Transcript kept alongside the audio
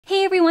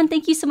Hey everyone,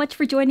 thank you so much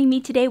for joining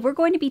me today. We're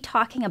going to be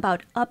talking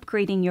about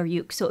upgrading your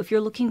uke. So if you're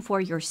looking for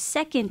your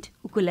second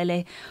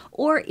ukulele,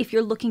 or if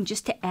you're looking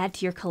just to add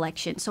to your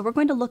collection. So we're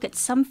going to look at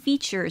some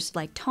features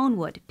like tone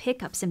wood,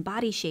 pickups, and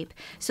body shape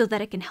so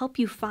that it can help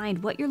you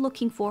find what you're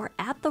looking for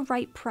at the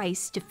right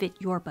price to fit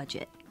your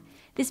budget.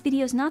 This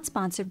video is not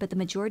sponsored, but the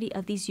majority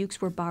of these ukes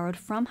were borrowed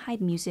from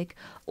Hyde Music,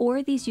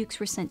 or these ukes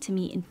were sent to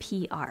me in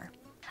PR.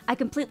 I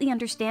completely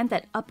understand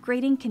that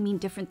upgrading can mean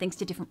different things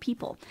to different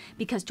people,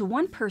 because to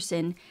one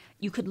person,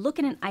 you could look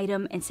at an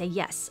item and say,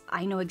 yes,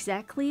 I know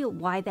exactly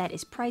why that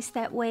is priced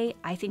that way.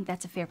 I think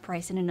that's a fair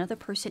price. And another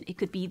person, it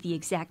could be the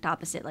exact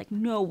opposite. Like,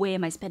 no way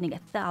am I spending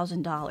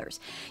 $1,000.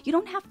 You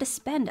don't have to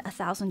spend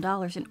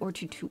 $1,000 in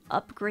order to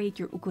upgrade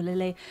your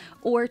ukulele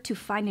or to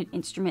find an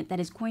instrument that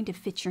is going to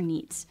fit your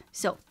needs.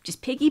 So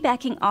just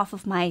piggybacking off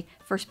of my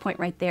first point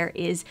right there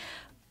is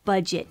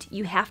budget.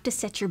 You have to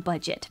set your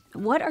budget.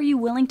 What are you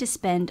willing to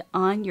spend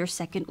on your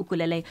second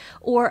ukulele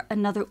or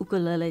another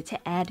ukulele to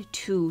add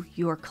to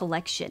your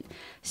collection?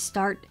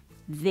 Start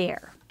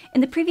there.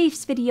 In the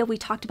previous video, we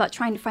talked about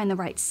trying to find the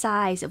right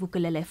size of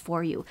ukulele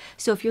for you.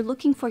 So if you're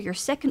looking for your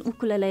second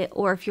ukulele,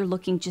 or if you're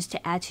looking just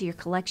to add to your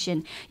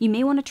collection, you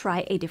may want to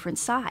try a different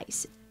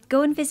size.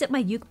 Go and visit my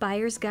uke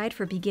buyer's guide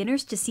for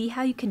beginners to see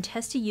how you can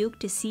test a uke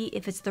to see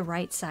if it's the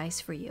right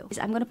size for you.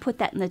 I'm going to put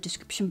that in the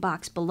description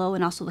box below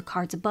and also the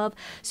cards above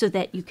so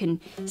that you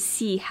can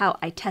see how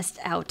I test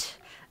out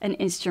an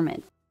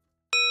instrument.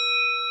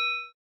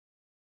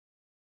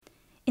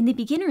 In the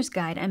beginner's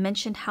guide, I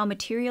mentioned how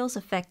materials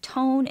affect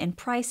tone and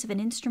price of an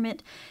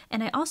instrument,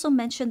 and I also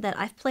mentioned that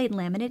I've played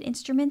laminate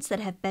instruments that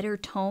have better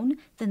tone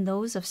than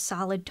those of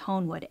solid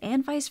tone wood,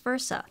 and vice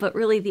versa. But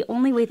really, the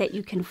only way that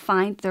you can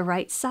find the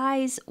right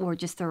size or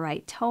just the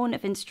right tone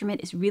of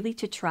instrument is really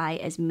to try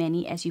as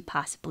many as you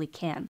possibly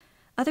can.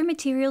 Other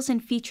materials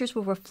and features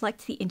will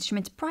reflect the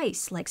instrument's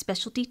price, like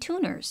specialty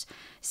tuners.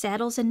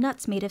 Saddles and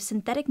nuts made of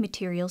synthetic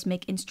materials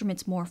make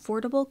instruments more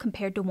affordable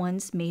compared to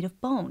ones made of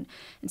bone.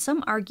 And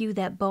some argue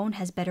that bone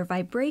has better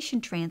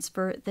vibration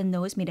transfer than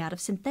those made out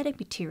of synthetic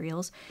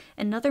materials,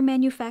 and other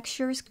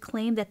manufacturers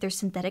claim that their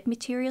synthetic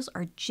materials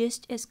are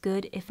just as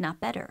good, if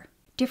not better.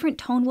 Different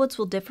tone woods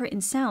will differ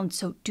in sound,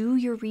 so do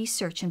your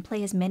research and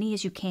play as many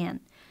as you can.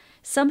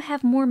 Some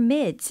have more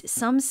mids,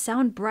 some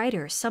sound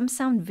brighter, some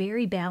sound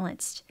very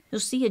balanced. You'll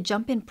see a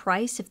jump in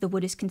price if the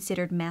wood is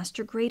considered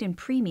master grade and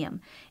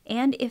premium,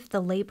 and if the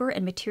labor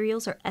and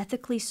materials are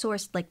ethically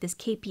sourced like this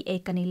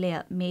KPA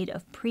Kanile'a made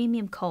of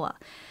premium koa.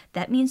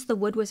 That means the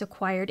wood was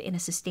acquired in a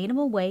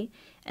sustainable way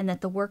and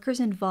that the workers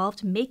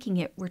involved making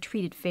it were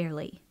treated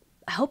fairly.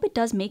 I hope it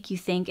does make you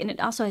think, and it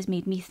also has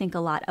made me think a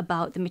lot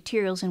about the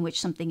materials in which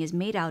something is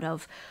made out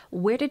of.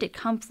 Where did it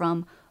come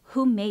from?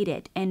 Who made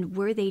it, and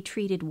were they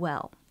treated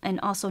well? And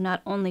also,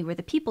 not only were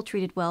the people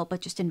treated well,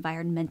 but just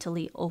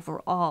environmentally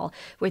overall,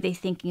 were they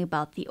thinking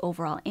about the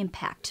overall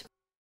impact?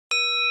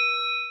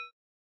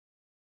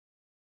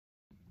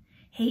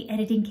 Hey,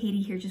 Editing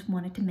Katie here, just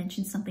wanted to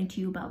mention something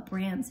to you about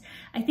brands.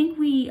 I think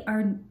we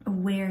are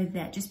aware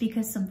that just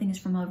because something is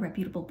from a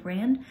reputable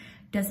brand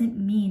doesn't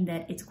mean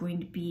that it's going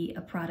to be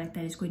a product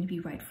that is going to be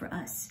right for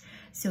us.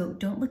 So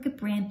don't look at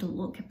brand, don't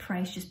look at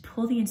price, just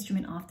pull the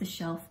instrument off the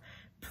shelf,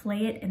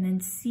 play it, and then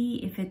see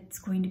if it's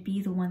going to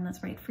be the one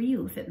that's right for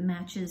you, if it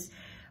matches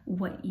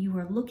what you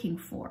are looking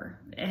for.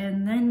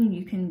 And then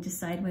you can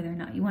decide whether or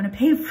not you want to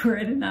pay for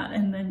it or not.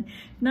 And then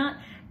not,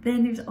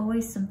 then there's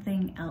always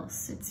something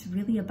else. It's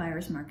really a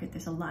buyer's market.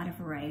 There's a lot of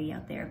variety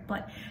out there.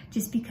 But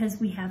just because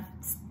we have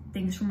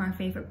things from our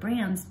favorite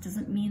brands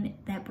doesn't mean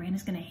that brand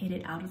is going to hit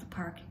it out of the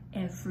park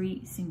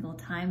every single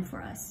time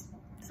for us.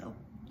 So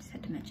just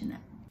had to mention that.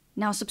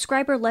 Now, a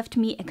subscriber left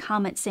me a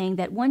comment saying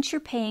that once you're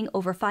paying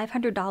over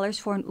 $500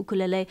 for an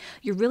ukulele,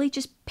 you're really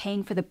just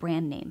paying for the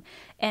brand name.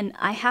 And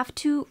I have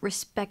to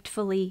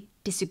respectfully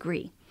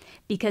disagree.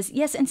 Because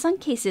yes, in some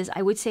cases,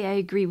 I would say I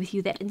agree with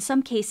you that in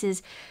some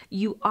cases,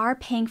 you are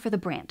paying for the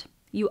brand.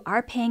 You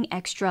are paying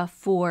extra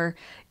for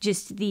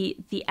just the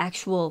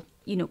actual,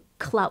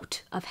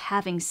 clout of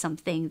having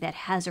something that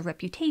has a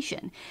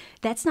reputation.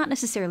 That's not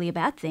necessarily a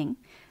bad thing,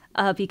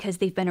 because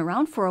they've been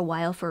around for a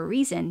while for a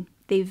reason.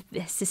 They've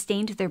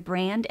sustained their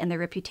brand and their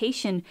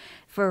reputation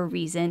for a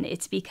reason.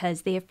 It's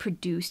because they have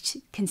produced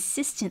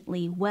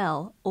consistently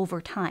well over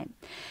time.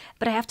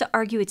 But I have to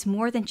argue it's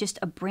more than just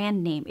a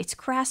brand name. It's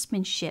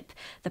craftsmanship,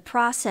 the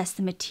process,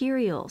 the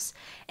materials.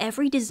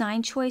 Every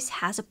design choice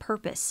has a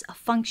purpose, a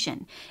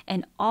function,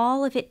 and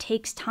all of it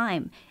takes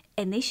time.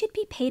 And they should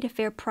be paid a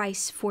fair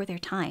price for their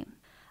time.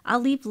 I'll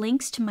leave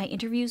links to my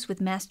interviews with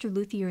master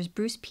luthiers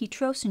Bruce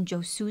Petros and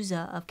Joe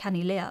Souza of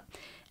Kanile'a,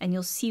 and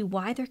you'll see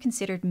why they're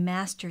considered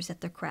masters at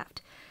their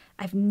craft.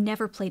 I've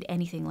never played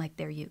anything like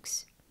their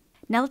ukes.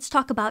 Now let's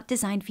talk about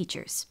design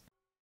features.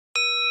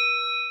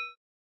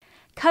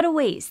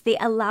 Cutaways, they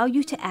allow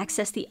you to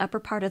access the upper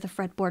part of the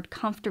fretboard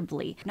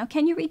comfortably. Now,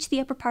 can you reach the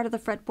upper part of the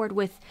fretboard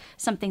with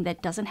something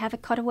that doesn't have a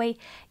cutaway?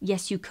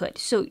 Yes, you could.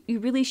 So you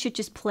really should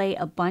just play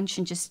a bunch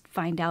and just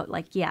find out,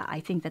 like, yeah, I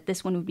think that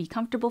this one would be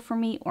comfortable for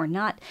me or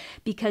not,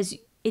 because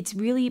it's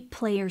really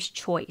player's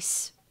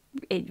choice.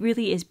 It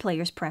really is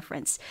player's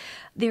preference.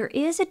 There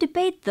is a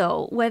debate,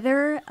 though,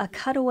 whether a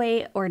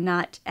cutaway or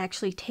not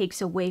actually takes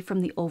away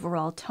from the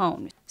overall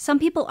tone. Some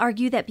people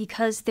argue that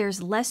because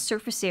there's less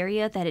surface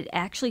area that it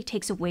actually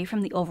takes away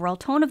from the overall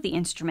tone of the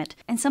instrument.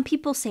 And some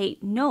people say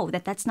no,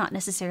 that that's not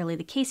necessarily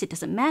the case. It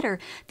doesn't matter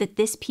that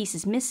this piece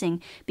is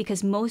missing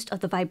because most of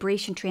the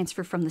vibration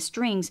transfer from the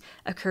strings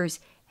occurs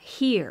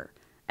here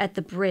at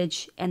the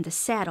bridge and the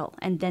saddle.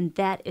 And then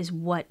that is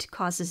what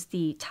causes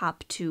the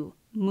top to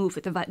move.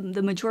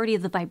 The majority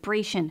of the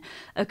vibration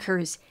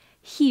occurs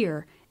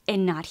here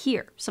and not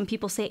here. Some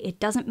people say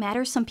it doesn't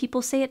matter. Some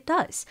people say it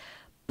does.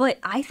 But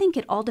I think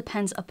it all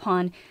depends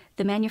upon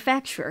the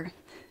manufacturer,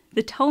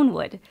 the tone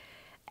wood,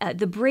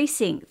 the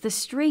bracing, the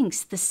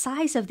strings, the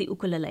size of the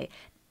ukulele.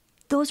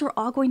 Those are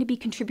all going to be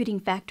contributing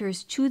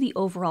factors to the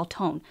overall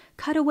tone,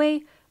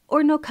 cutaway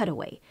or no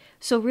cutaway.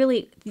 So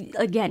really,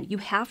 again, you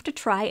have to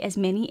try as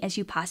many as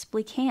you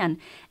possibly can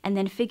and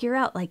then figure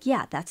out like,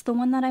 yeah, that's the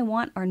one that I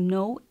want, or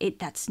no,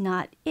 that's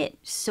not it.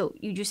 So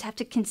you just have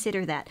to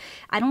consider that.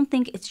 I don't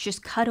think it's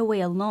just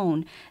cutaway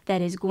alone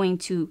that is going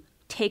to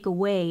take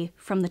away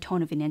from the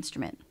tone of an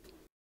instrument.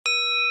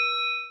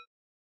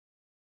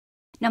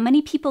 Now,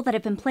 many people that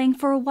have been playing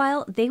for a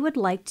while, they would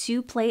like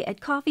to play at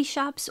coffee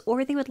shops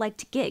or they would like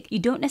to gig. You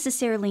don't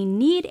necessarily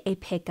need a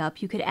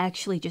pickup. You could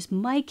actually just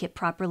mic it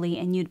properly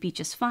and you'd be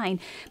just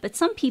fine. But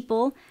some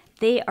people,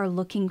 they are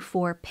looking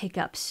for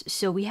pickups.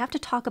 So we have to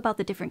talk about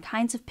the different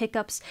kinds of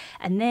pickups,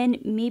 and then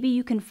maybe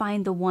you can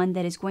find the one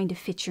that is going to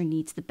fit your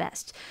needs the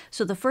best.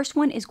 So the first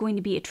one is going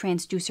to be a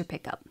transducer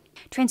pickup.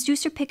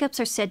 Transducer pickups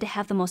are said to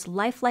have the most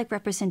lifelike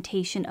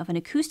representation of an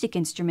acoustic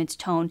instrument's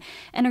tone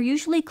and are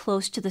usually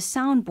close to the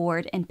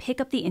soundboard and pick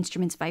up the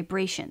instrument's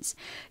vibrations.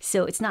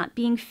 So it's not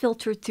being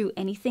filtered through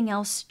anything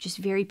else, just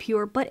very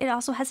pure, but it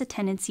also has a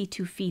tendency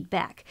to feed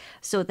back.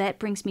 So that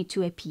brings me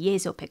to a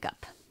piezo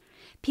pickup.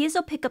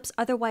 Piezo pickups,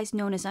 otherwise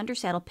known as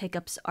undersaddle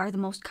pickups, are the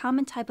most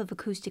common type of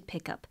acoustic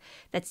pickup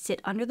that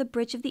sit under the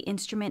bridge of the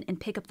instrument and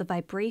pick up the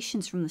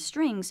vibrations from the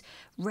strings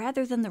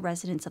rather than the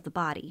resonance of the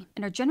body,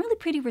 and are generally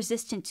pretty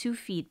resistant to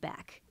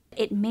feedback.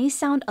 It may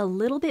sound a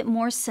little bit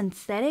more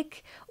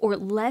synthetic or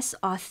less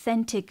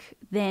authentic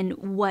than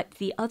what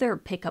the other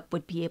pickup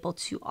would be able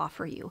to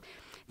offer you.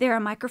 There are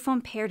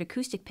microphone-paired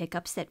acoustic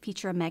pickups that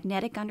feature a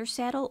magnetic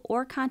undersaddle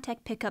or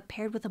contact pickup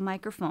paired with a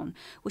microphone,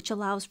 which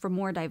allows for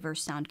more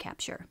diverse sound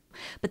capture.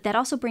 But that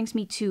also brings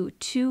me to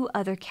two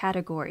other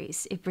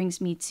categories. It brings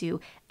me to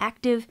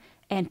active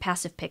and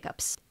passive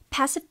pickups.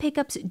 Passive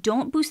pickups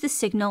don't boost the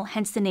signal,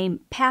 hence the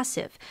name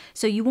passive,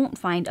 so you won't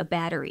find a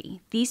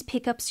battery. These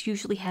pickups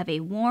usually have a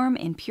warm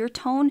and pure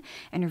tone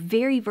and are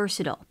very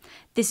versatile.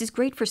 This is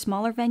great for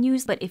smaller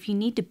venues, but if you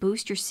need to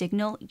boost your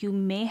signal, you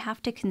may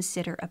have to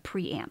consider a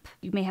preamp.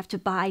 You may have to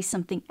buy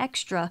something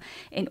extra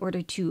in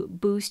order to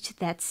boost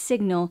that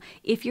signal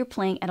if you're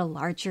playing at a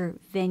larger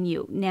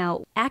venue.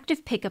 Now,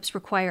 active pickups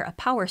require a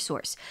power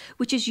source,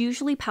 which is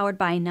usually powered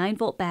by a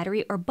 9-volt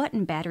battery or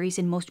button batteries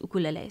in most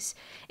ukuleles.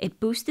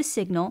 It boosts the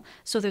signal,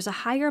 so there's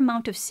a higher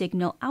amount of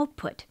signal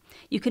output.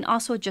 You can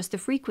also adjust the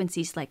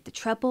frequencies like the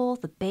treble,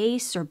 the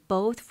bass, or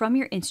both from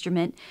your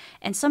instrument,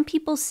 and some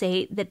people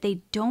say that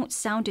they don't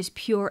sound as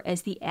pure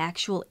as the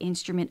actual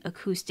instrument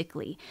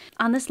acoustically.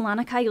 On this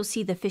Lanakai, you'll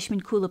see the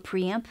Fishman Kula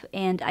preamp,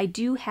 and I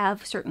do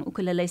have certain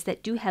ukuleles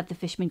that do have the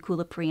Fishman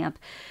Kula preamp,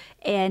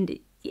 and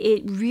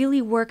it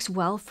really works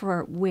well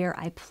for where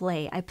I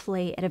play. I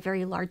play at a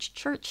very large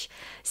church,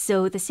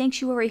 so the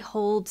sanctuary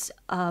holds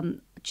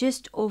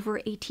just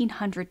over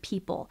 1,800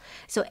 people.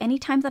 So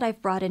anytime that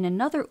I've brought in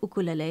another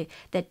ukulele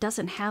that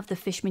doesn't have the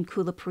Fishman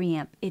Kula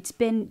preamp, it's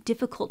been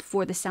difficult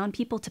for the sound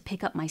people to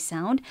pick up my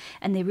sound,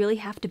 and they really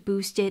have to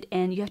boost it,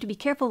 and you have to be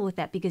careful with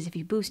that because if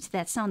you boost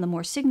that sound, the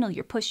more signal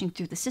you're pushing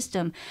through the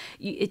system,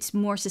 it's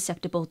more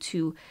susceptible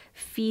to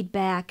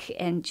feedback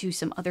and to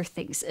some other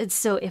things. And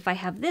so if I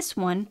have this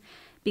one,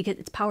 because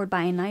it's powered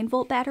by a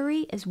 9-volt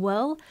battery as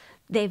well,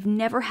 they've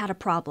never had a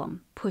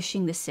problem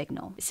pushing the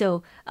signal.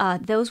 So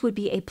those would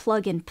be a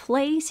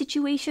plug-and-play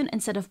situation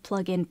instead of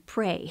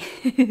plug-and-pray.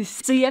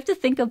 So you have to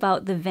think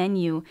about the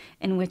venue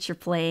in which you're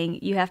playing.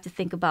 You have to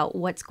think about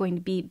what's going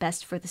to be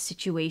best for the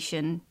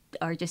situation,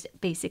 or just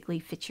basically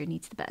fit your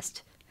needs the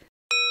best.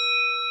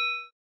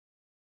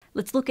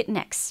 Let's look at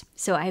necks.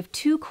 So I have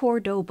two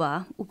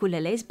Cordoba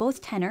ukuleles,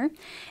 both tenor,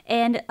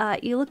 and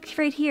you look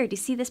right here. Do you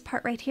see this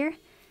part right here?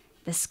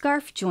 The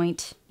scarf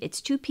joint,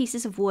 it's two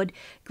pieces of wood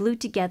glued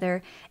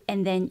together,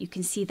 and then you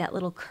can see that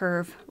little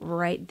curve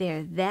right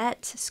there.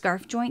 That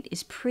scarf joint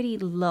is pretty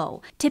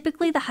low.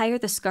 Typically, the higher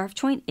the scarf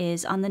joint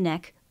is on the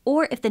neck,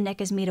 or if the neck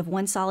is made of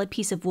one solid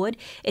piece of wood,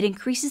 it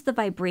increases the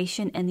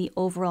vibration and the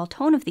overall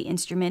tone of the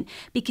instrument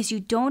because you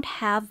don't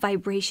have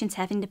vibrations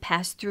having to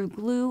pass through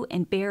glue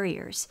and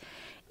barriers.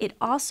 It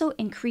also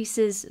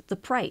increases the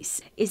price.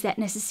 Is that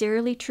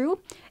necessarily true?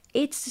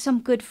 It's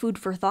some good food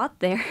for thought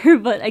there,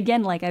 but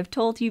again, like I've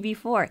told you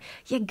before,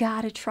 you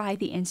gotta try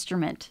the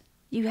instrument.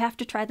 You have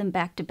to try them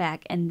back to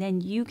back, and then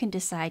you can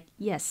decide,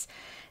 yes,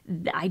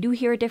 I do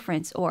hear a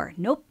difference, or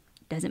nope,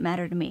 doesn't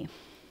matter to me.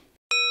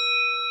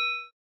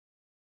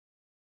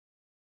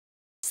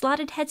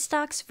 Slotted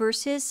headstocks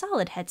versus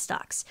solid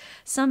headstocks.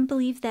 Some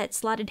believe that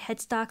slotted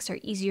headstocks are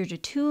easier to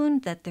tune,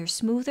 that they're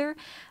smoother,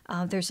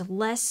 there's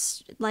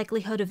less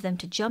likelihood of them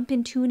to jump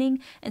in tuning,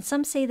 and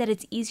some say that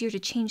it's easier to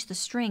change the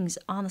strings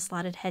on the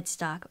slotted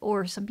headstock,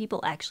 or some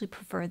people actually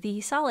prefer the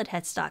solid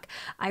headstock.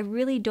 I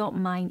really don't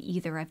mind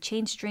either. I've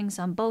changed strings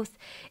on both.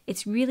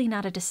 It's really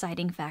not a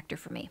deciding factor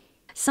for me.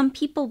 Some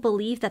people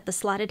believe that the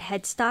slotted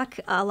headstock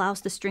allows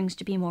the strings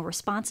to be more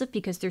responsive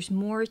because there's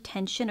more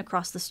tension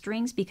across the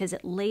strings because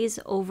it lays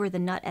over the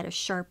nut at a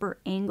sharper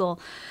angle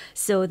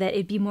so that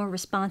it'd be more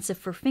responsive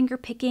for finger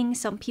picking.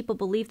 Some people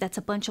believe that's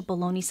a bunch of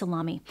bologna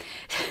salami.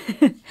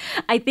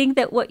 I think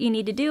that what you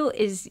need to do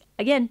is,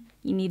 again,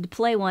 you need to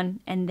play one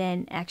and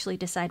then actually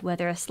decide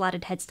whether a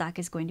slotted headstock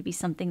is going to be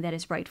something that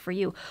is right for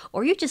you,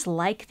 or you just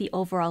like the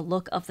overall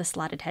look of the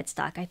slotted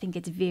headstock. I think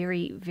it's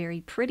very,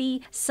 very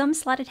pretty. Some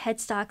slotted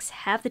headstocks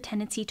have the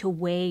tendency to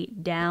weigh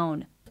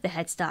down the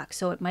headstock,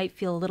 so it might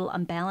feel a little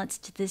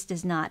unbalanced. This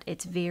does not.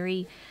 It's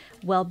very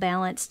well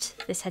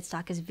balanced. This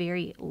headstock is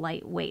very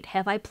lightweight.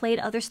 Have I played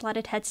other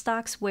slotted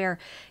headstocks where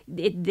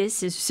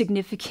this is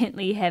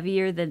significantly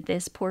heavier than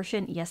this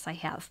portion? Yes, I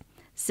have.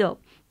 So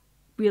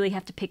really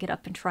have to pick it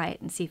up and try it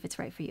and see if it's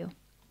right for you.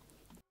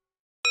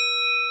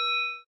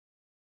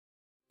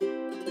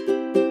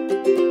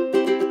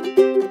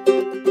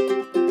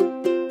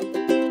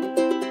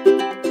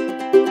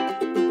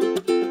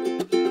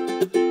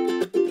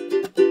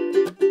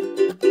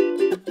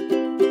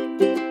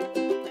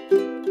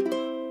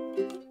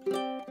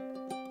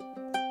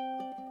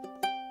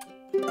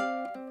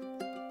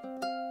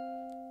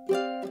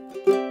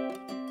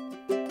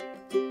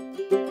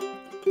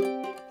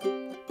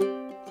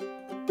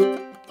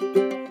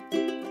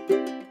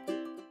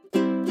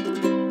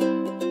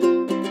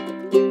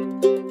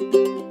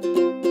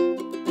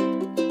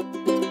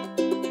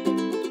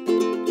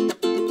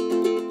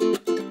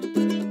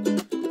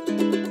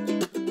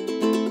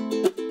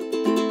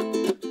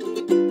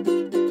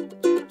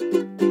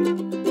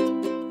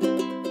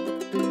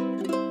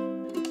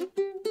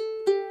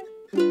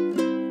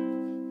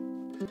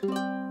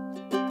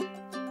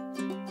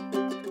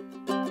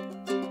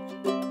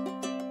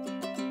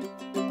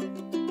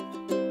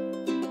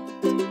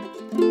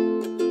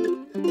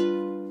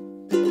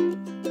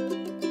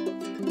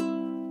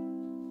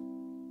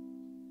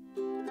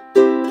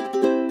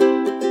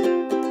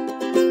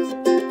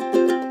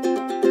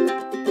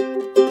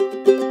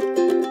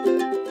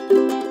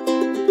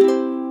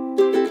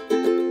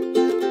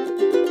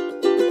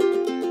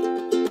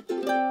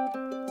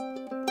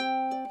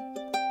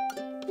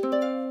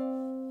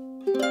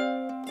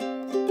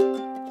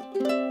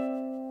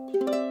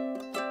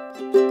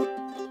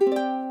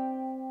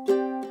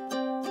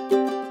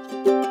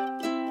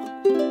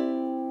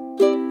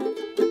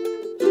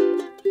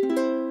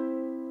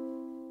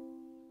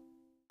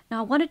 Now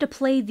I wanted to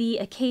play the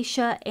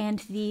acacia and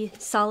the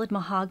solid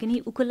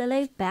mahogany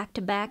ukulele back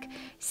to back.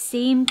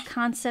 Same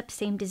concept,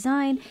 same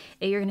design.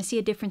 You're going to see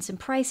a difference in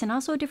price and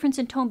also a difference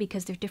in tone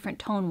because they're different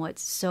tone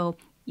woods. So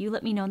you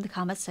let me know in the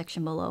comments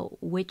section below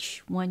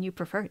which one you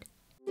preferred.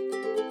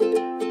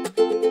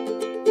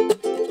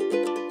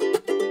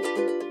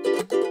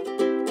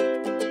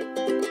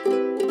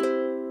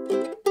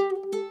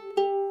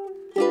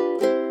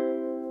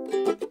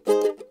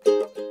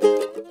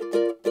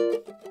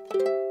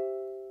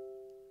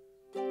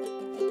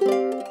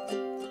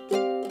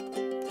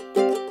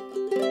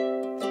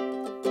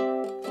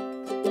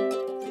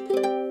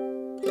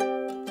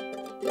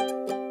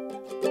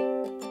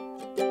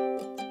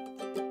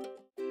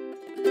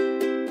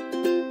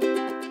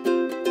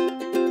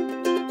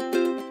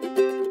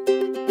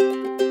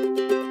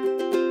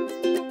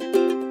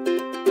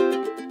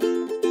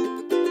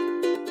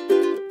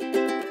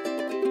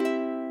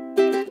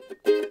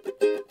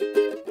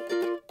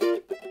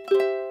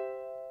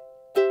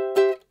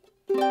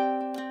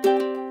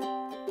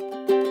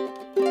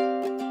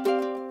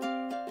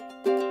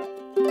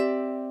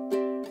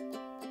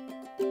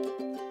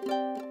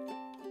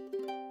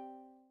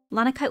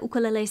 Lanakai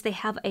ukuleles, they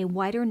have a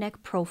wider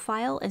neck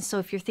profile, and so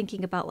if you're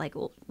thinking about like,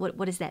 well,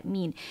 what does that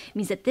mean? It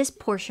means that this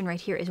portion right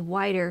here is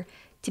wider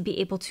to be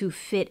able to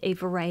fit a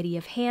variety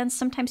of hands.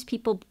 Sometimes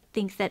people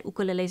think that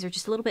ukuleles are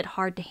just a little bit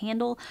hard to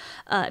handle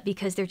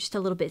because they're just a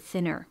little bit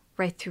thinner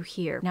right through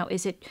here. Now,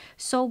 is it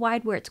so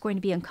wide where it's going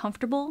to be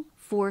uncomfortable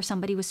for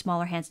somebody with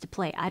smaller hands to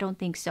play? I don't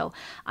think so.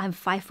 I'm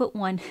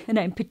 5'1" and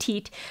I'm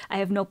petite. I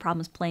have no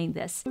problems playing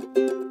this.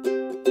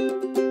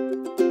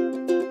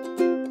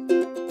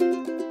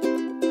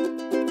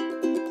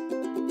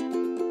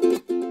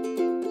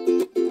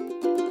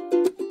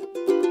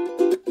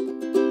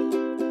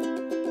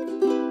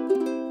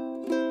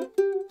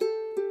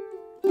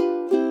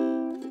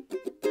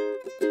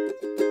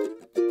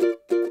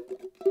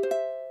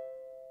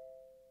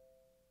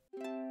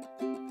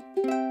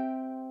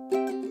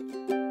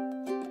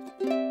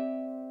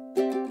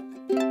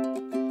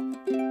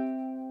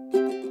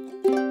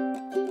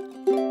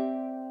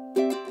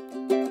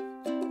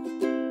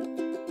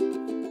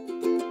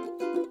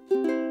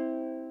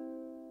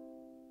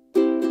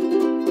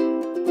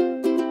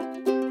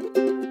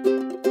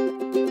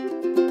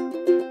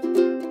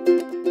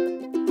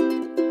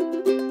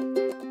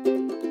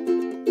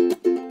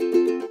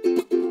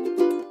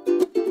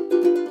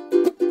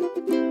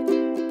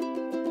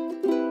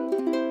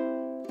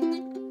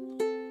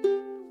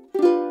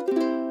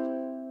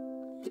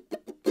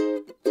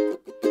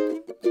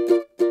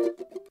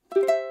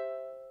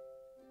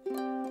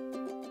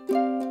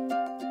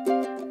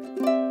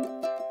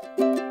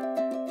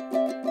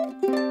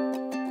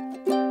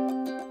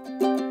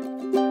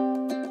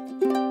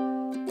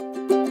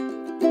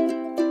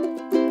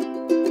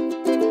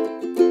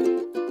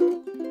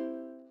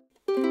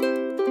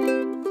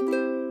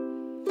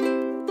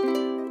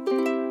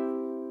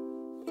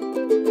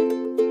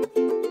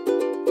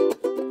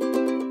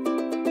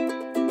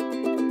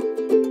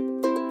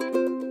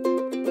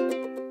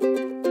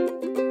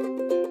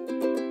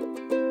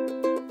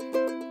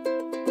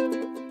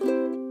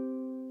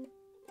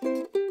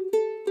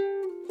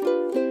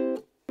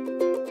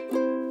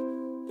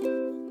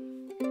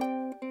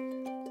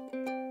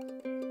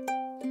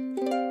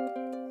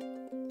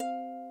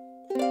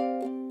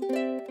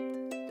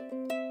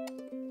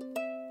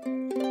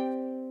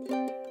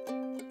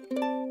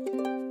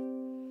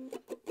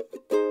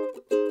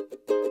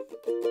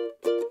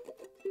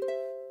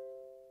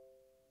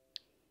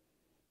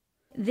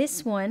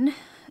 This one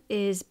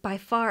is by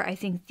far, I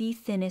think, the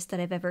thinnest that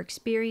I've ever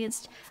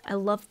experienced. I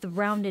love the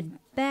rounded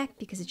back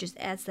because it just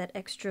adds that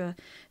extra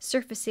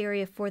surface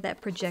area for that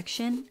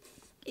projection.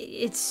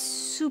 It's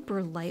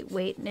super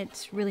lightweight, and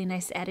it's really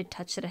nice added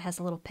touch that it has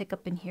a little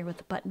pickup in here with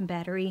the button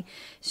battery,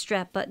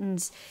 strap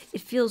buttons. It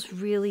feels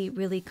really,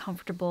 really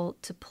comfortable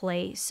to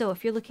play. So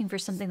if you're looking for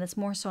something that's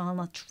more so on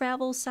the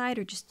travel side,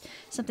 or just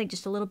something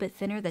just a little bit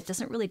thinner that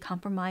doesn't really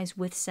compromise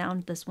with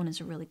sound, this one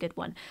is a really good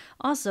one.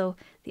 Also,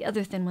 the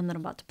other thin one that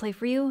I'm about to play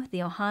for you, the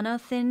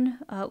Ohana thin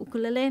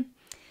ukulele,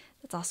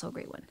 that's also a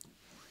great one.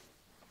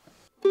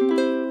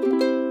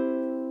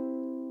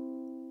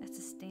 That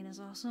sustain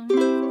is awesome.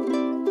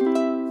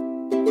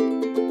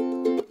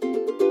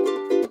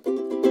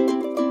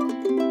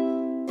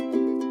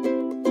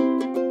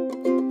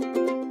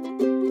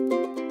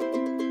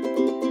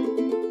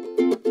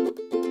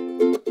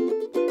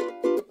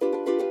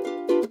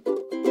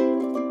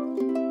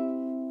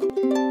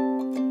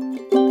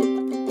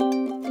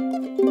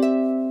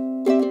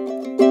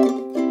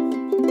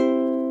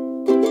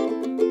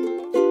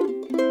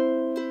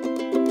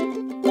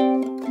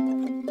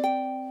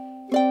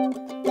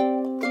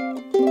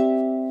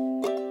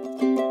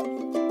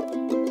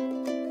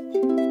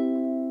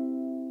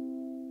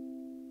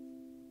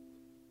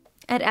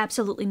 I had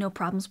absolutely no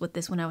problems with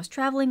this when I was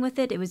traveling with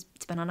it.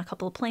 It's been on a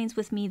couple of planes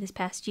with me this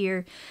past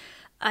year.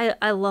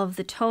 I love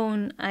the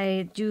tone.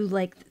 I do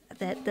like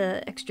that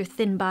the extra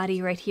thin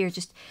body right here. It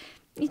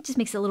just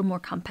makes it a little more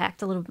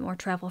compact, a little bit more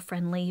travel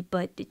friendly,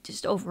 but it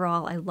just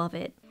overall, I love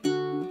it.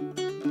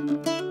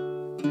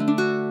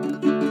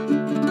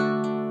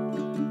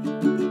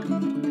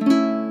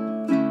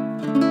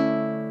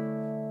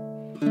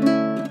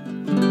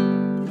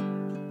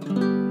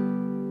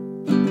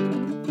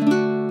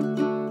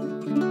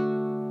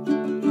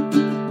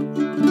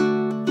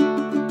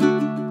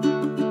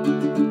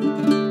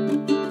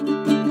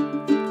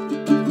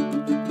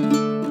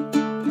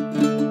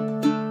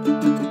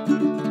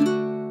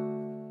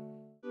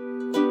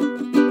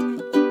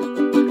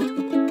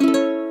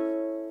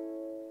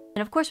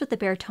 And of course, with the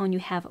baritone, you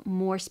have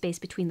more space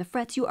between the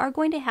frets. You are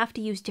going to have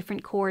to use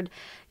different chord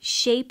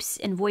shapes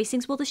and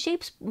voicings. Well, the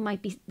shapes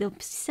might be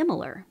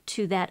similar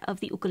to that of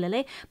the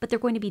ukulele, but they're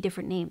going to be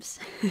different names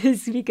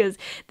because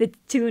they're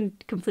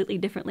tuned completely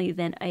differently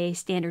than a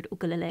standard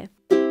ukulele.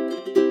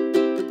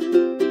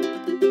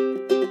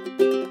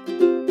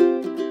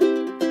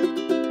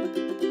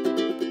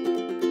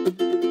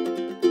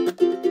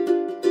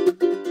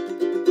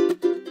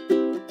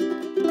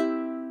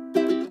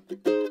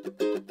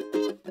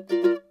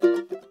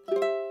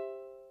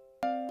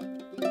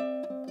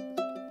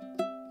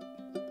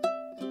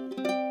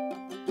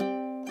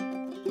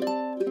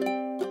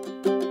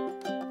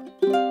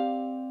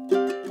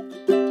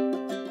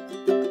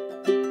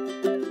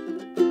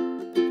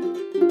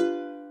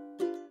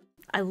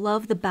 I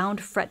love the bound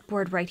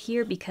fretboard right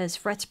here because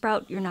fret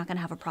sprout, you're not going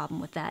to have a problem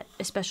with that,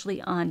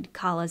 especially on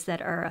kalas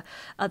that are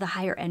the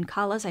higher end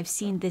kalas. I've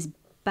seen this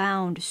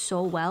bound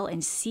so well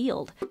and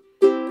sealed.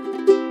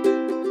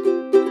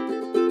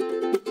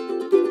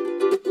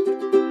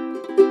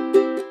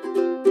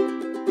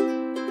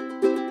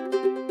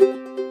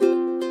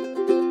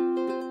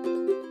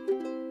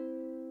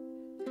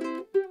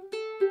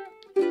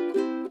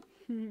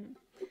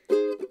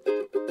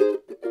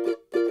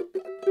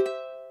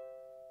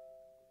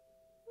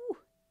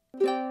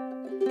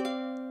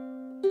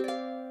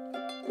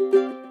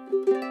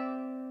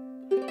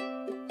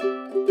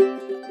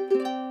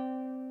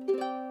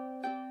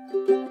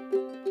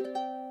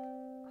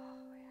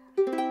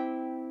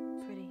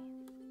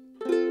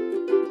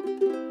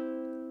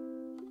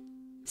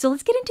 So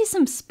let's get into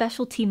some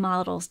specialty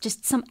models,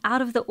 just some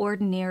out of the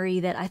ordinary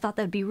that I thought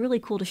that would be really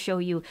cool to show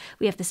you.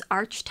 We have this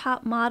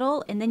Archtop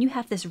model, and then you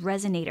have this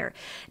resonator.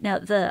 Now,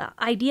 the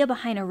idea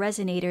behind a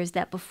resonator is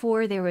that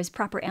before there was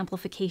proper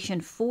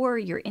amplification for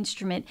your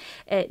instrument,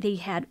 they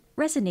had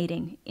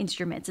resonating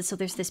instruments. And so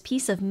there's this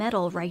piece of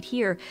metal right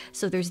here,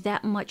 so there's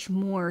that much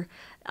more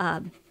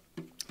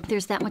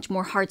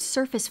hard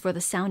surface for the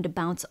sound to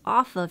bounce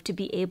off of to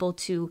be able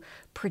to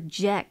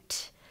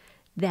project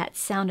that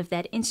sound of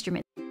that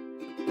instrument.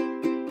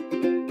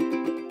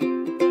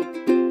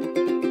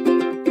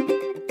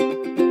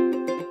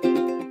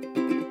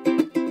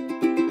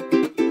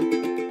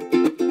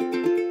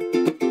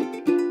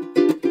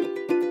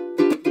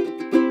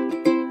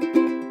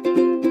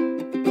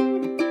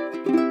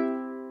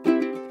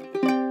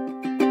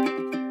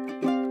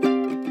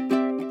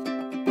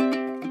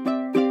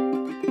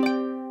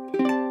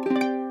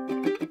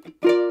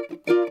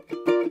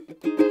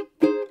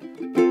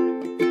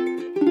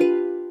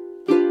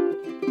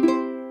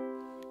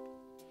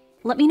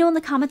 Let me know in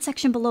the comment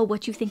section below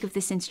what you think of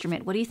this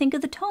instrument. What do you think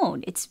of the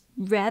tone? It's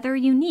rather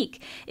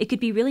unique. It could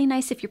be really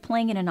nice if you're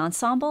playing in an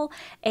ensemble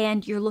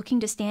and you're looking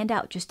to stand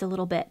out just a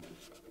little bit,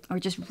 or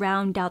just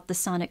round out the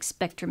sonic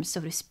spectrum,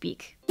 so to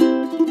speak.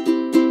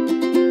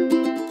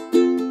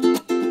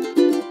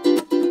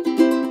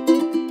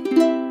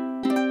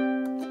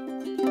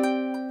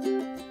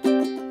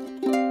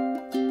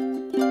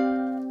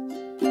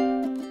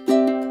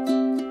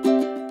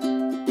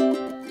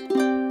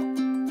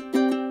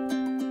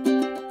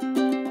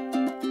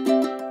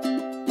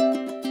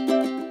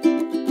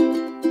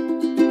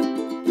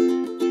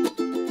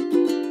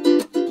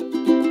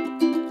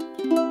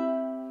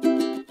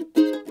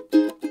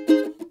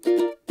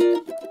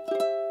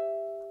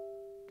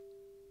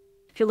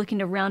 you're looking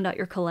to round out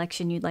your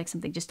collection, you'd like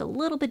something just a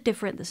little bit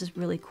different, this is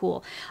really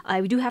cool.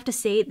 I do have to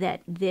say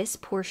that this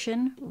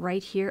portion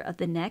right here of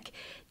the neck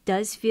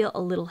does feel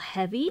a little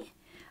heavy,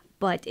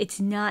 but it's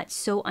not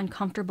so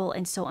uncomfortable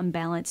and so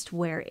unbalanced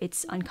where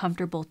it's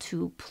uncomfortable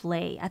to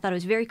play. I thought it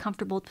was very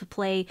comfortable to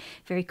play,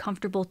 very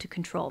comfortable to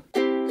control.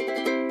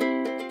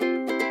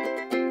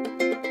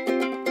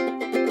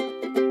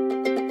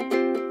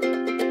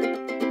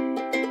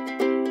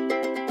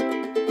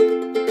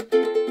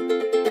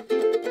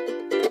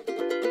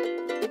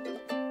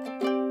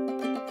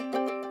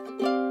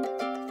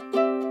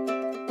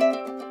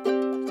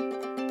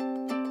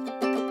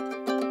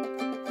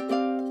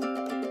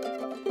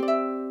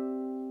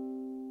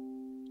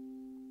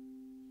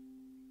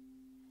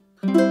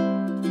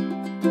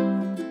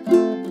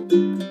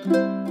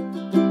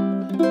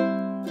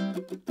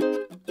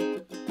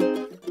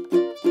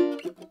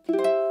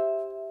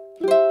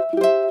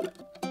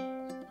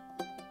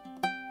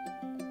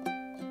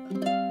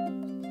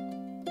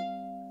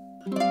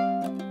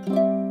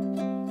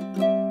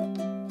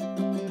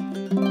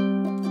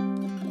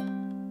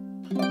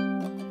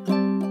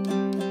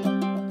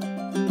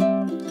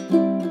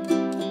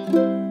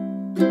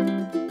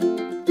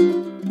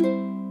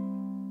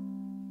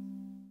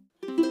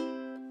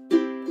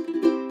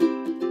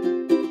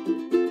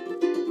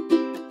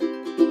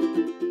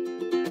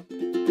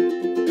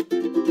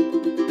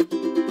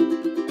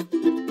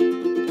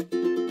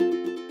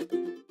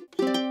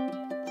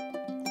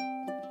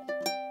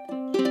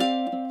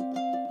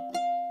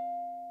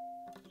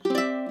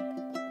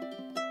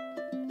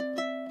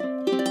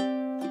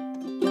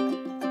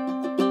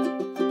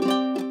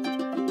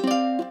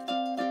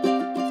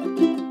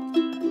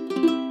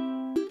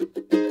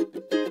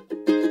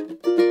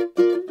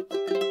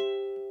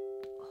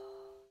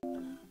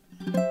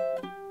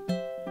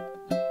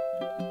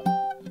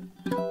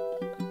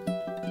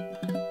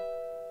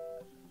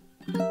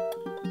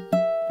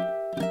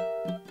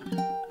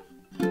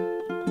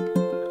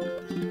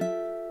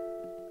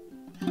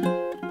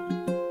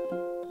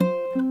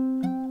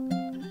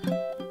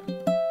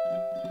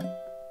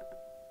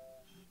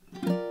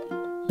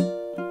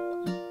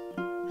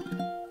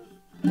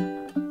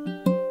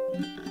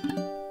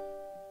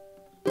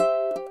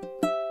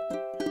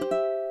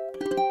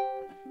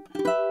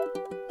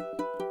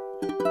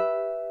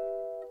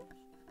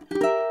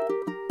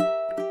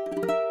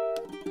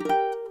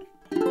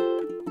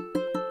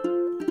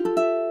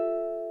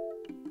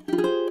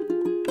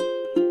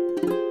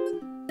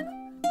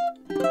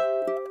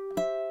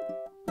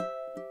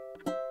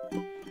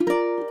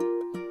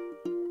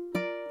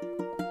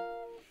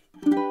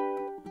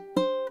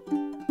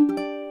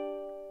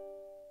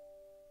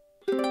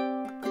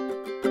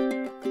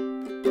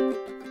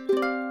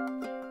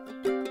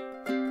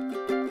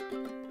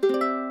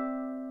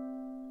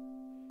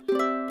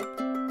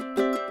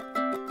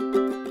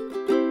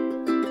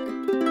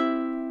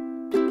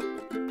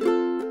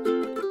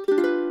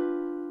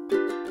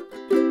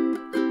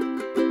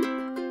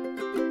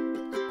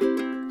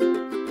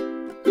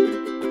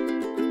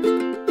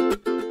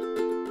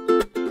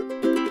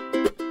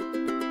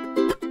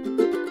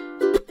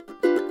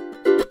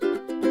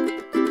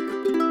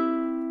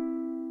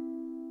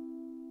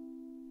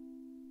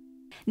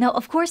 Now,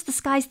 of course, the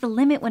sky's the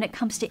limit when it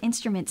comes to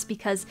instruments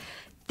because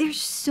there's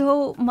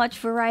so much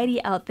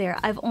variety out there.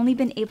 I've only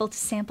been able to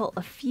sample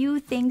a few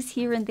things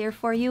here and there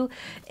for you.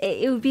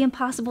 It would be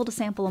impossible to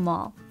sample them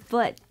all.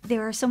 But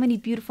there are so many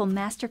beautiful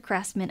master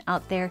craftsmen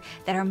out there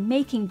that are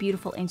making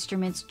beautiful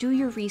instruments. Do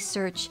your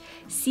research.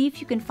 See if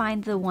you can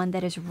find the one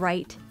that is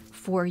right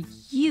for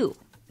you.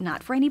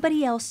 Not for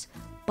anybody else,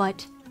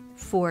 but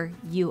for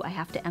you. I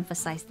have to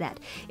emphasize that.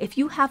 If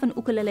you have an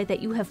ukulele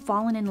that you have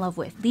fallen in love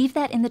with, leave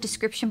that in the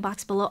description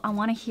box below. I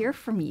want to hear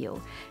from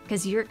you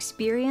because your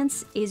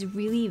experience is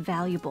really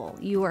valuable.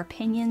 Your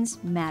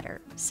opinions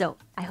matter. So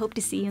I hope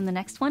to see you in the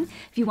next one.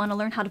 If you want to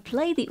learn how to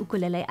play the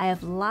ukulele, I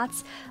have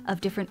lots of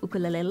different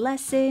ukulele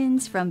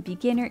lessons from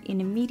beginner,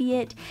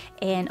 intermediate,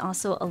 and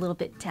also a little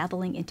bit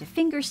dabbling into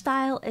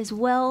fingerstyle as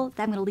well.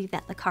 I'm going to leave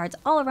that in the cards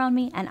all around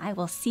me, and I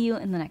will see you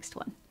in the next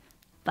one.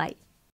 Bye.